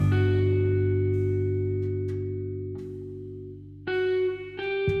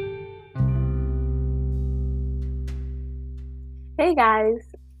Hey guys,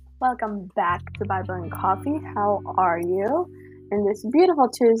 welcome back to Bible and Coffee. How are you in this beautiful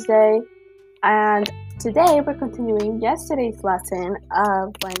Tuesday? And today we're continuing yesterday's lesson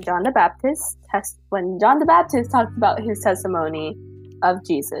of when John the Baptist talked about his testimony of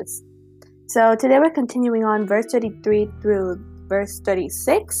Jesus. So today we're continuing on verse 33 through verse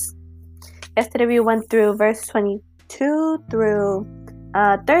 36. Yesterday we went through verse 22 through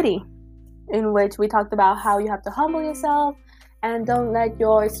 30, in which we talked about how you have to humble yourself and don't let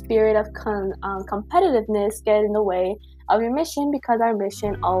your spirit of competitiveness get in the way of your mission, because our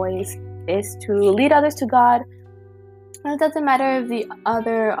mission always is to lead others to God. And it doesn't matter if the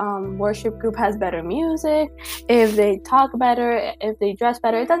other worship group has better music, if they talk better, if they dress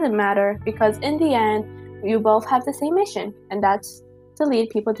better. It doesn't matter, because in the end, you both have the same mission, and that's to lead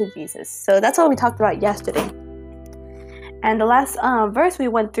people to Jesus. So that's what we talked about yesterday. And the last verse we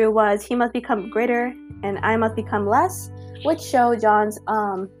went through was, he must become greater and I must become less, which showed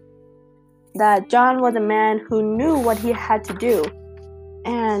that John was a man who knew what he had to do.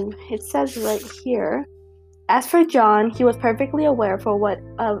 And it says right here, as for John, he was perfectly aware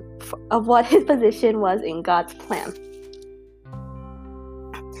of what his position was in God's plan.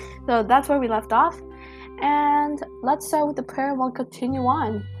 So that's where we left off. And let's start with the prayer and we'll continue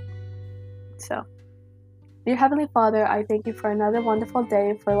on. So, dear Heavenly Father, I thank you for another wonderful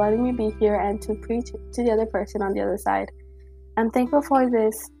day, for letting me be here and to preach to the other person on the other side. I'm thankful for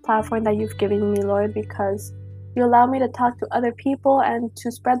this platform that you've given me, Lord, because you allow me to talk to other people and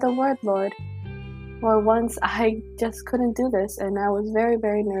to spread the word, Lord. Lord, once I just couldn't do this, and I was very,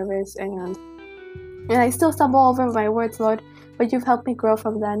 very nervous, and I still stumble over my words, Lord, but you've helped me grow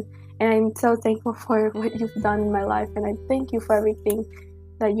from then, and I'm so thankful for what you've done in my life, and I thank you for everything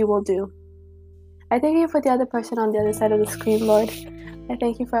that you will do. I thank you for the other person on the other side of the screen, Lord. I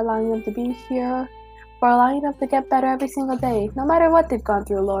thank you for allowing them to be here, for allowing them to get better every single day, no matter what they've gone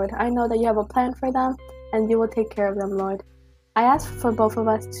through, Lord. I know that you have a plan for them, and you will take care of them, Lord. I ask for both of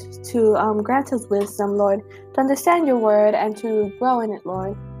us to grant us wisdom, Lord, to understand your word and to grow in it,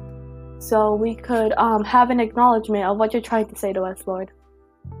 Lord, so we could have an acknowledgement of what you're trying to say to us, Lord.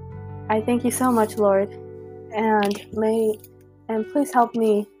 I thank you so much, Lord, and please help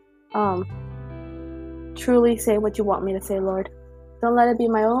me truly say what you want me to say, Lord. Don't let it be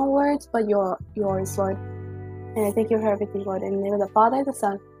my own words, but yours, Lord. And I thank you for everything, Lord. In the name of the Father, the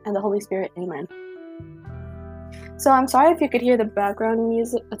Son, and the Holy Spirit. Amen. So I'm sorry if you could hear the background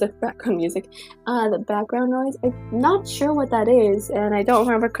noise. I'm not sure what that is, and I don't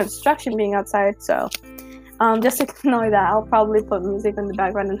remember construction being outside, so just ignore that. I'll probably put music in the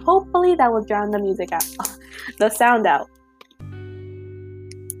background, and hopefully that will drown the music out, the sound out.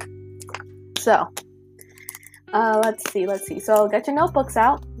 So, let's see. So get your notebooks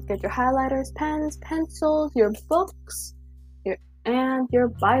out, get your highlighters, pens, pencils, your books, and your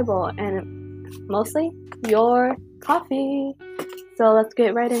Bible, and mostly your coffee. So let's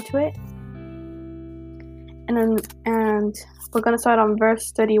get right into it. And we're going to start on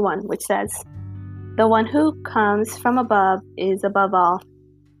verse 31, which says, the one who comes from above is above all.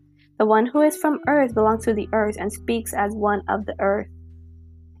 The one who is from earth belongs to the earth and speaks as one of the earth.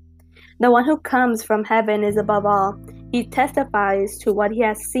 The one who comes from heaven is above all. He testifies to what he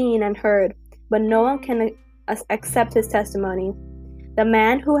has seen and heard, but no one can accept his testimony. The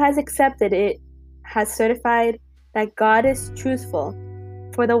man who has accepted it has certified that God is truthful.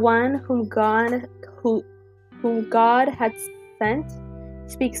 For the one whom God has sent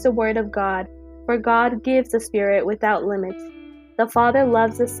speaks the word of God, for God gives the Spirit without limit. The Father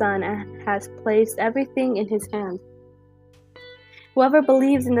loves the Son and has placed everything in his hand. Whoever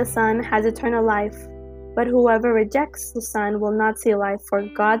believes in the Son has eternal life, but whoever rejects the Son will not see life, for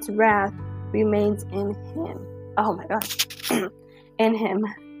God's wrath remains in him. Oh my gosh. In him.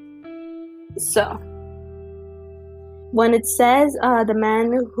 So, when it says the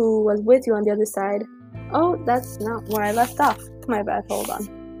man who was with you on the other side, that's not where I left off. My bad, hold on.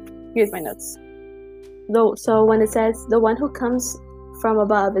 Here's my notes. So when it says the one who comes from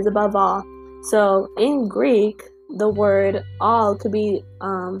above is above all, so in Greek, the word all could be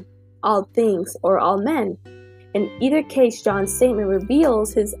all things or all men. In either case, John's statement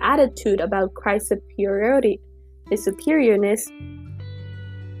reveals his attitude about Christ's superiority, his superiorness.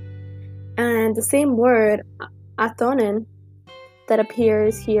 And the same word, athonen, that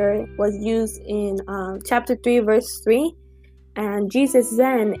appears here was used in chapter 3, verse 3. And Jesus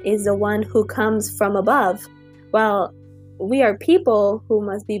then is the one who comes from above. Well, we are people who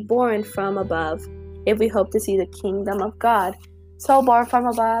must be born from above if we hope to see the kingdom of God. So born from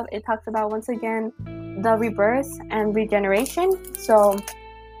above, it talks about, once again, the rebirth and regeneration. So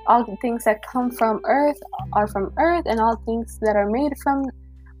all things that come from earth are from earth, and all things that are made from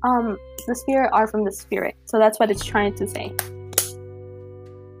the Spirit are from the Spirit. So that's what it's trying to say.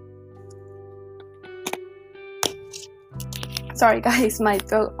 Sorry guys, my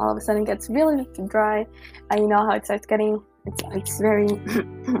throat all of a sudden gets really dry. You know how it starts getting, it's very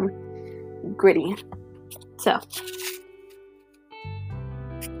gritty. So,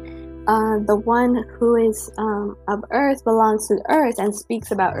 the one who is of earth belongs to the earth and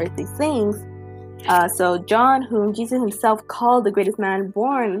speaks about earthly things. So John, whom Jesus himself called the greatest man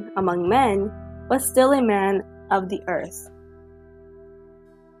born among men, was still a man of the earth.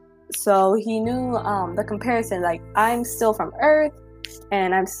 So he knew the comparison, like, I'm still from earth,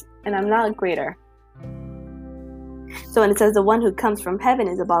 and I'm not greater. So when it says the one who comes from heaven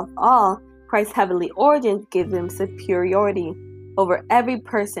is above all, Christ's heavenly origin gives him superiority over every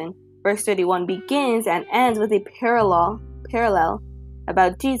person. Verse 31 begins and ends with a parallel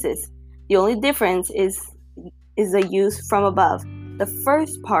about Jesus. The only difference is the use from above. The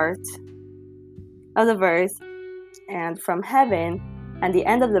first part of the verse, and from heaven, and the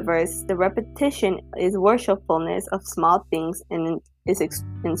end of the verse, the repetition is worshipfulness of small things and is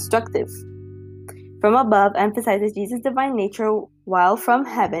instructive. From above emphasizes Jesus' divine nature, while from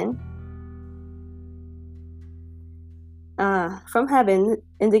heaven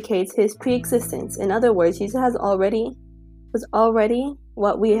indicates his pre-existence. In other words, Jesus was already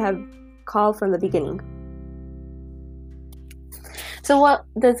what we have called from the beginning. So what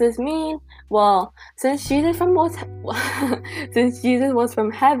does this mean? Well, since Jesus was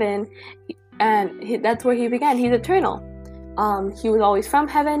from heaven, and that's where he began. He's eternal. He was always from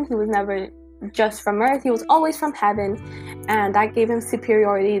heaven. He was never just from earth. He was always from heaven, and that gave him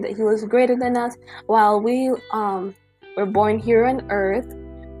superiority, that he was greater than us, while we were born here on earth.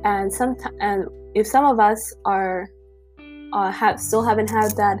 And if some of us still haven't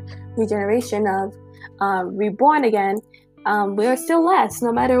had that regeneration of reborn again, we are still less.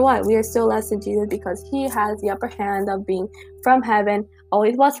 No matter what, we are still less than Jesus, because he has the upper hand of being from heaven,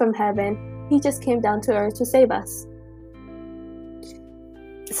 always was from heaven. He just came down to earth to save us.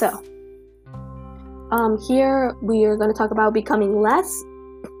 So here we are going to talk about becoming less.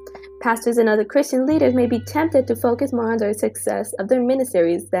 Pastors and other Christian leaders may be tempted to focus more on the success of their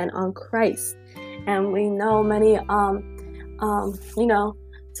ministries than on Christ. And we know many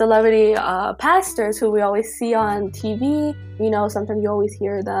celebrity pastors who we always see on TV. Sometimes you always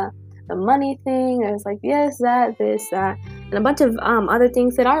hear the money thing, and it's like this, that, and a bunch of other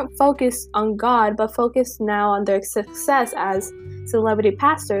things that aren't focused on God, but focused now on their success as celebrity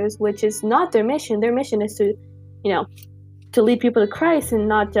pastors, which is not their mission. Their mission is to lead people to Christ, and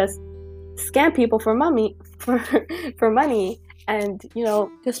not just scam people for money, and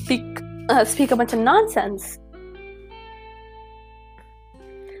just speak a bunch of nonsense.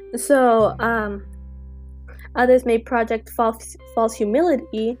 So others may project false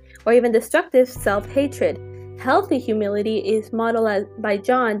humility or even destructive self-hatred. Healthy humility is modeled by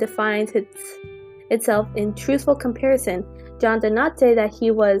John, defines itself in truthful comparison. John did not say that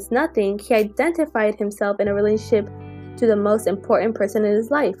he was nothing. He identified himself in a relationship to the most important person in his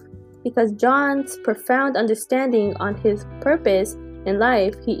life. Because John's profound understanding on his purpose in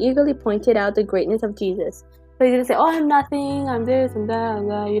life, he eagerly pointed out the greatness of Jesus. So he didn't say, I'm nothing, I'm this and that,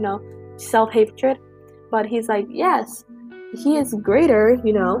 and self-hatred. But he's like, yes, he is greater,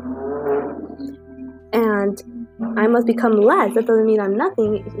 and I must become less. That doesn't mean I'm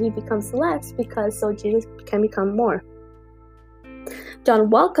nothing. He becomes less so Jesus can become more.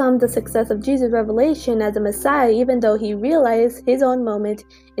 John welcomed the success of Jesus' revelation as a Messiah, even though he realized his own moment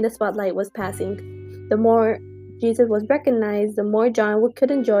in the spotlight was passing. The more Jesus was recognized, the more John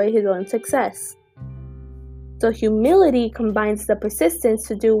could enjoy his own success. So humility combines the persistence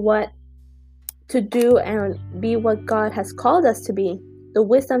to do and be what God has called us to be, the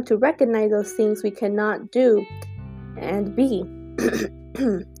wisdom to recognize those things we cannot do and be,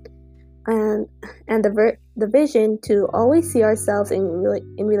 and the vision to always see ourselves in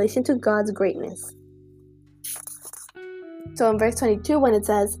relation to God's greatness. So in verse 22, when it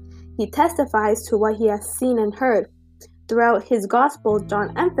says, he testifies to what he has seen and heard. Throughout his gospel,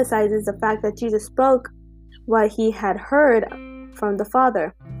 John emphasizes the fact that Jesus spoke what he had heard from the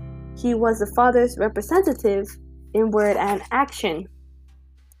Father. He was the Father's representative in word and action.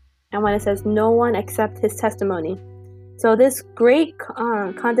 And when it says, no one accepts his testimony. So this great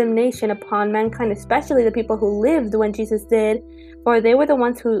condemnation upon mankind, especially the people who lived when Jesus did, for they were the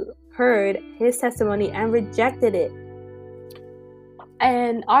ones who heard his testimony and rejected it.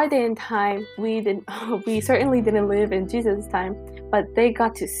 And our day and time, we certainly didn't live in Jesus' time, but they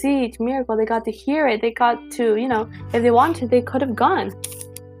got to see each miracle. They got to hear it. They got to, if they wanted, they could have gone.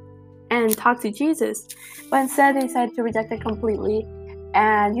 and talk to Jesus. But instead, they decided to reject it completely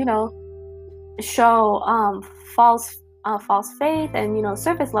and, show false faith and,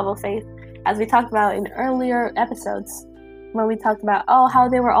 surface level faith, as we talked about in earlier episodes when we talked about how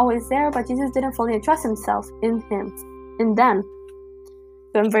they were always there, but Jesus didn't fully entrust himself in them.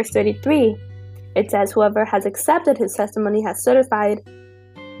 So in verse 33, it says, whoever has accepted his testimony has certified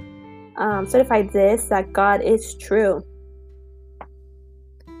this, that God is true.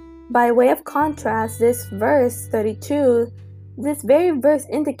 By way of contrast, this verse 32, this very verse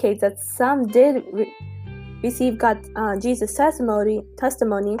indicates that some did receive Jesus' testimony.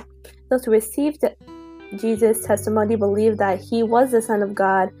 Those who received Jesus' testimony believed that he was the Son of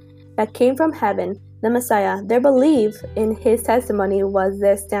God that came from heaven, the Messiah. Their belief in his testimony was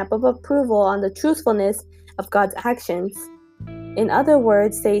their stamp of approval on the truthfulness of God's actions. In other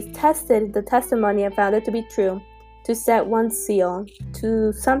words, they tested the testimony and found it to be true. To set one's seal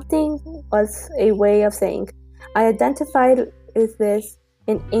to something was a way of saying, I identified with this.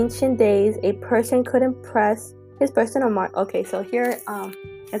 In ancient days, a person could impress his personal mark. Okay, so here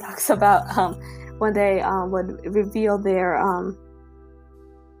it talks about when they would reveal their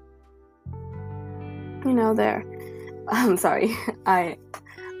I'm sorry, I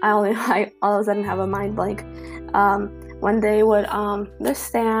all of a sudden have a mind blank. When they would their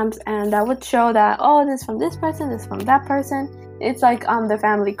stamps, and that would show that this from this person, this from that person. It's like the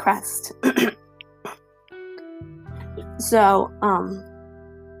family crest. So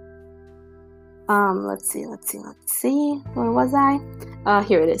let's see, where was I?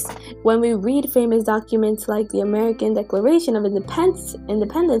 Here it is. When we read famous documents like the American Declaration of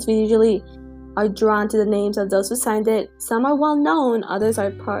Independence, we usually are drawn to the names of those who signed it. Some are well known, others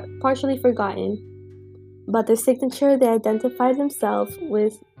are partially forgotten. But their signature, they identified themselves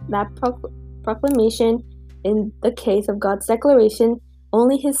with that proclamation. In the case of God's declaration,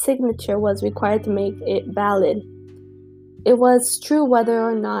 only his signature was required to make it valid. It was true whether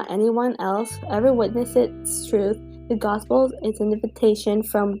or not anyone else ever witnessed its truth. The gospel is an invitation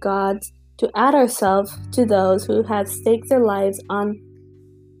from God to add ourselves to those who have staked their lives on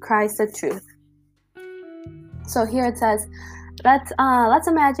Christ the truth. So here it says, let's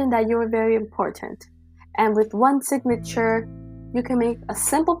imagine that you are very important. And with one signature, you can make a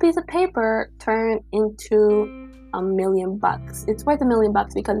simple piece of paper turn into $1 million. It's worth $1 million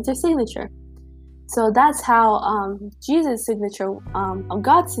because it's your signature. So that's how Jesus' signature,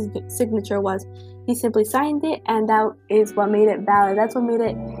 God's signature was. He simply signed it, and that is what made it valid. That's what made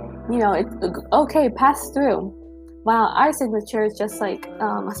it, okay, pass through. While our signature is just like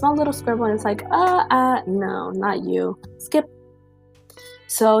a small little scribble, and it's like, no, not you. Skip.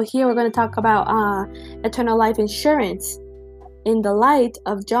 So here we're going to talk about eternal life insurance. In the light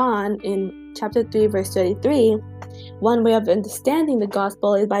of John in chapter 3, verse 33, one way of understanding the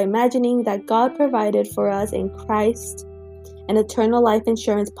gospel is by imagining that God provided for us in Christ an eternal life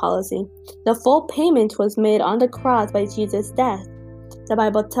insurance policy. The full payment was made on the cross by Jesus' death. The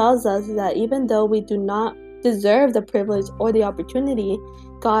Bible tells us that even though we do not deserve the privilege or the opportunity,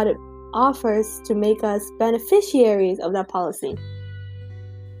 God offers to make us beneficiaries of that policy.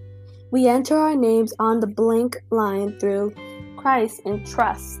 We enter our names on the blank line through Christ in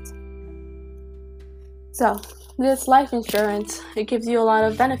trust. So, this life insurance, it gives you a lot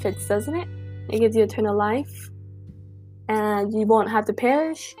of benefits, doesn't it? It gives you eternal life, and you won't have to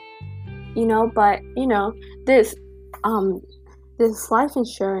perish, but this life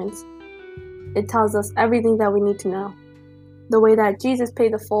insurance, it tells us everything that we need to know. The way that Jesus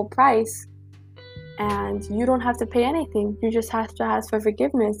paid the full price, and you don't have to pay anything. You just have to ask for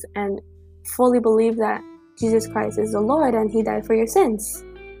forgiveness and fully believe that Jesus Christ is the Lord and he died for your sins.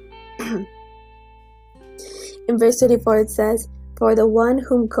 In verse 34 it says, for the one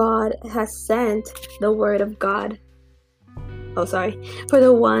whom God has sent the word of God. For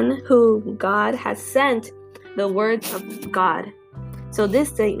the one whom God has sent the words of God. So this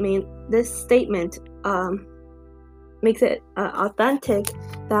statement makes it authentic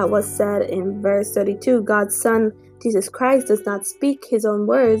that was said in verse 32. God's Son, Jesus Christ, does not speak his own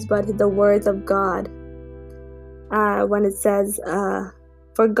words, but the words of God. When it says,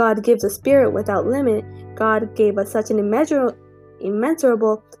 for God gives a spirit without limit, God gave us such an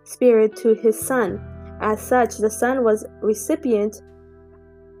immeasurable spirit to his Son. As such, the Son was recipient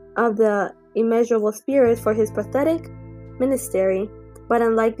of the immeasurable spirit for his prophetic ministry. But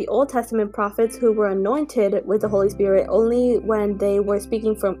unlike the Old Testament prophets who were anointed with the Holy Spirit only when they were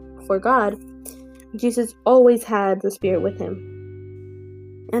speaking for God, Jesus always had the Spirit with him.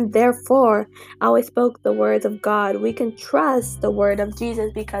 And therefore, always spoke the words of God. We can trust the word of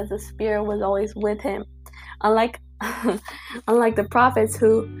Jesus because the Spirit was always with him. Unlike the prophets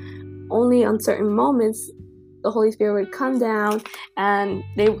who only on certain moments the Holy Spirit would come down, and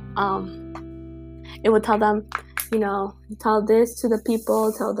it would tell them, tell this to the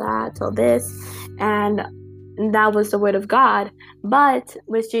people, tell that, tell this, and that was the word of God. But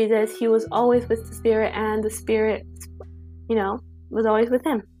with Jesus, he was always with the Spirit, and the Spirit, was always with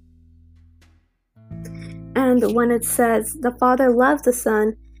him. And when it says, the Father loves the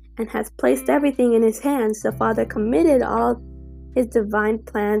Son and has placed everything in his hands, the Father committed all his divine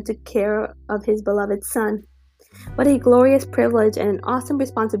plan to care of his beloved Son. What a glorious privilege and an awesome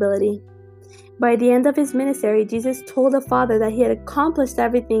responsibility. By the end of his ministry, Jesus told the Father that he had accomplished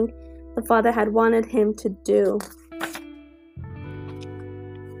everything the Father had wanted him to do.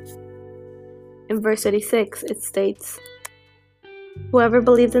 In verse 36, it states, whoever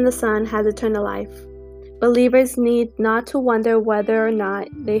believes in the Son has eternal life. Believers need not to wonder whether or not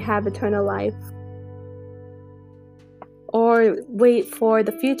they have eternal life, or wait for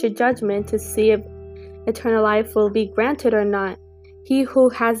the future judgment to see if eternal life will be granted or not. He who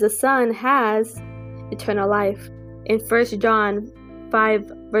has the Son has eternal life. In 1 John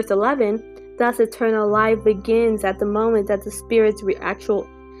 5 verse 11, thus eternal life begins at the moment that the Spirit's actual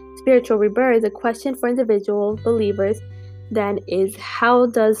spiritual rebirth. The question for individual believers then is, how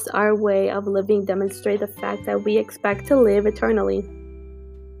does our way of living demonstrate the fact that we expect to live eternally?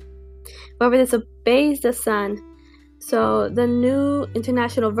 Whoever disobeys the Son. So the New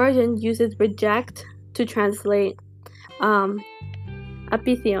International Version uses reject to translate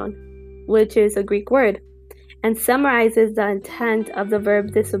apeitheon, which is a Greek word, and summarizes the intent of the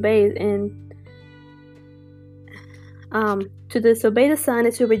verb disobey in to disobey the Son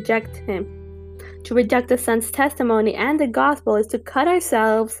is to reject him. To reject the Son's testimony and the gospel is to cut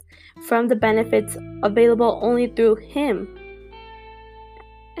ourselves from the benefits available only through him.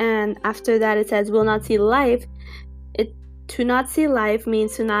 And after that it says, will not see life. To not see life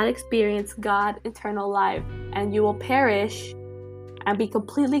means to not experience God, eternal life, and you will perish and be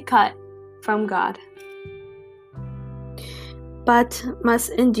completely cut from God, but must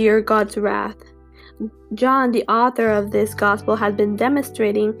endure God's wrath. John, the author of this gospel, has been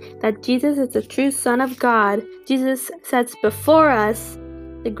demonstrating that Jesus is the true Son of God. Jesus sets before us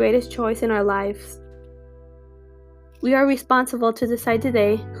the greatest choice in our lives. We are responsible to decide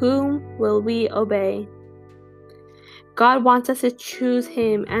today, whom will we obey? God wants us to choose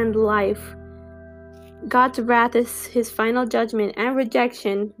him and life. God's wrath is his final judgment and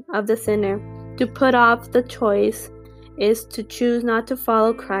rejection of the sinner. To put off the choice is to choose not to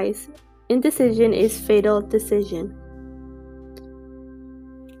follow Christ. Indecision is fatal decision.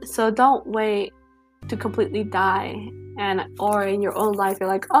 So don't wait to completely die, or in your own life you're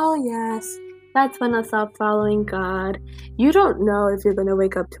like, oh yes, that's when I'll stop following God. You don't know if you're going to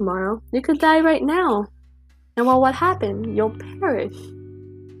wake up tomorrow. You could die right now. And what happened? You'll perish.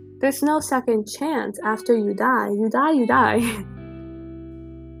 There's no second chance after you die. You die.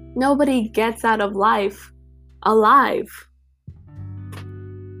 Nobody gets out of life alive.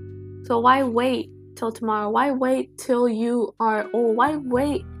 So why wait till tomorrow? Why wait till you are old? Why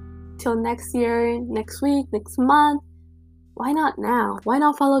wait till next year, next week, next month? Why not now? Why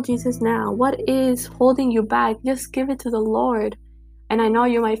not follow Jesus now? What is holding you back? Just give it to the Lord. And I know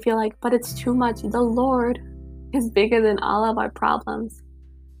you might feel like, but it's too much. The Lord is bigger than all of our problems.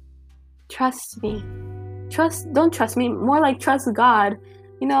 Trust me. Don't trust me. More like trust God.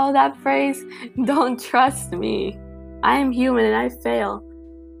 You know that phrase? Don't trust me. I am human and I fail.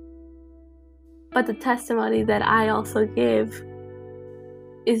 But the testimony that I also give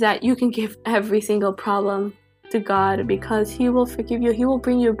is that you can give every single problem to God, because he will forgive you. He will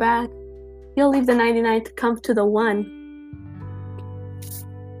bring you back. He'll leave the 99 to come to the one.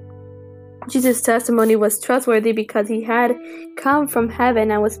 Jesus' testimony was trustworthy because he had come from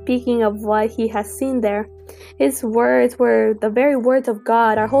heaven and was speaking of what he has seen there. His words were the very words of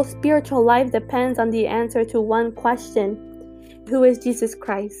God. Our whole spiritual life depends on the answer to one question: who is Jesus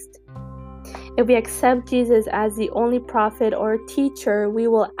Christ? If we accept Jesus as the only prophet or teacher, we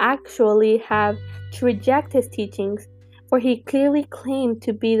will actually have to reject his teachings, for he clearly claimed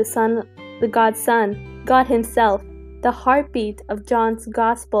to be the God's Son, God himself. The heartbeat of John's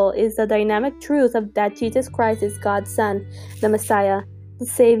Gospel is the dynamic truth of that Jesus Christ is God's Son, the Messiah, the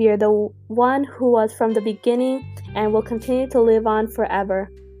Savior, the one who was from the beginning and will continue to live on forever.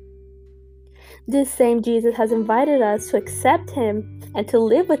 This same Jesus has invited us to accept him and to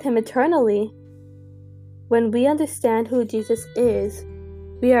live with him eternally. When we understand who Jesus is,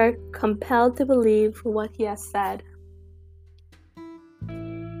 we are compelled to believe what he has said.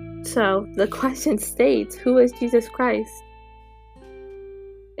 So, the question states, who is Jesus Christ?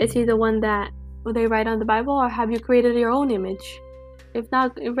 Is he the one that they write on the Bible, or have you created your own image? If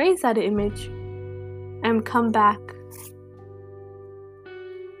not, erase that image and come back.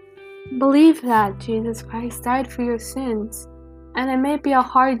 Believe that Jesus Christ died for your sins. And it may be a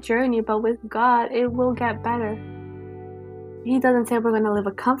hard journey, but with God, it will get better. He doesn't say we're going to live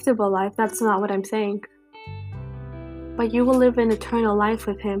a comfortable life. That's not what I'm saying. But you will live an eternal life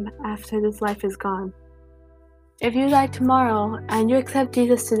with Him after this life is gone. If you die tomorrow and you accept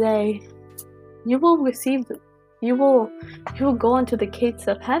Jesus today, you will go into the gates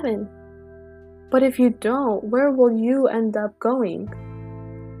of heaven. But if you don't, where will you end up going?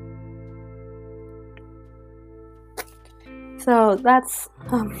 So that's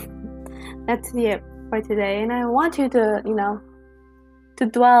it for today, and I want you to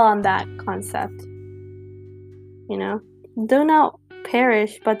dwell on that concept. Do not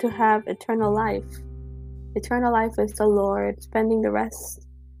perish, but to have eternal life. Eternal life is the Lord, spending the rest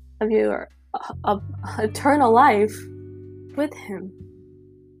of your eternal life with Him.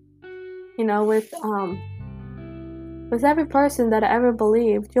 With every person that ever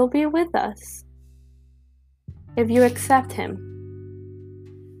believed, you'll be with us if you accept Him.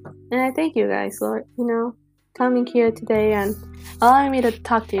 And I thank you guys, Lord, coming here today and allowing me to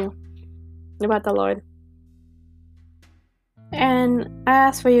talk to you about the Lord. And I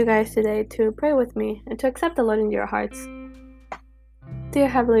ask for you guys today to pray with me and to accept the Lord into your hearts. Dear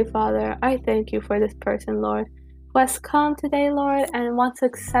Heavenly Father, I thank you for this person, Lord, who has come today, Lord, and wants to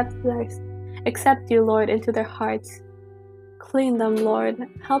accept you, Lord, into their hearts. Clean them, Lord.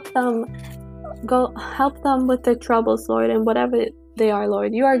 Help them with their troubles, Lord, and whatever they are,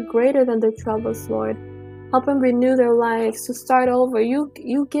 Lord. You are greater than their troubles, Lord. Help them renew their lives, to start over. You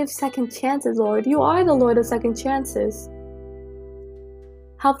give second chances, Lord. You are the Lord of second chances.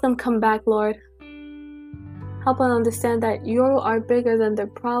 Help them come back, Lord. Help them understand that you are bigger than their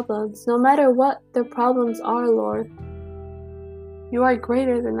problems. No matter what their problems are, Lord, you are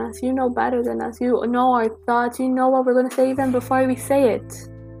greater than us. You know better than us. You know our thoughts. You know what we're going to say even before we say it.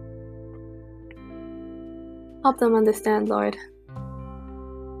 Help them understand, Lord.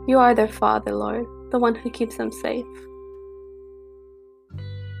 You are their Father, Lord, the one who keeps them safe.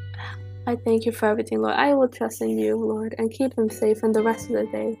 I thank you for everything, Lord. I will trust in you, Lord, and keep them safe in the rest of the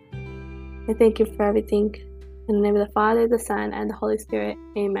day. I thank you for everything. In the name of the Father, the Son, and the Holy Spirit.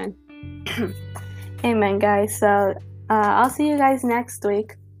 Amen. Amen, guys. So I'll see you guys next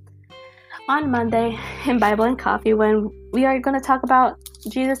week on Monday in Bible and Coffee, when we are going to talk about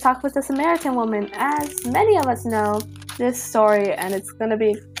Jesus talked with the Samaritan woman. As many of us know this story, and it's going to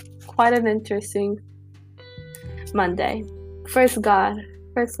be quite an interesting Monday. Firstly, God,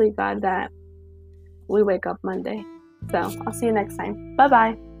 that we wake up Monday. So I'll see you next time.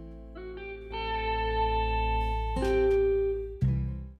 Bye-bye.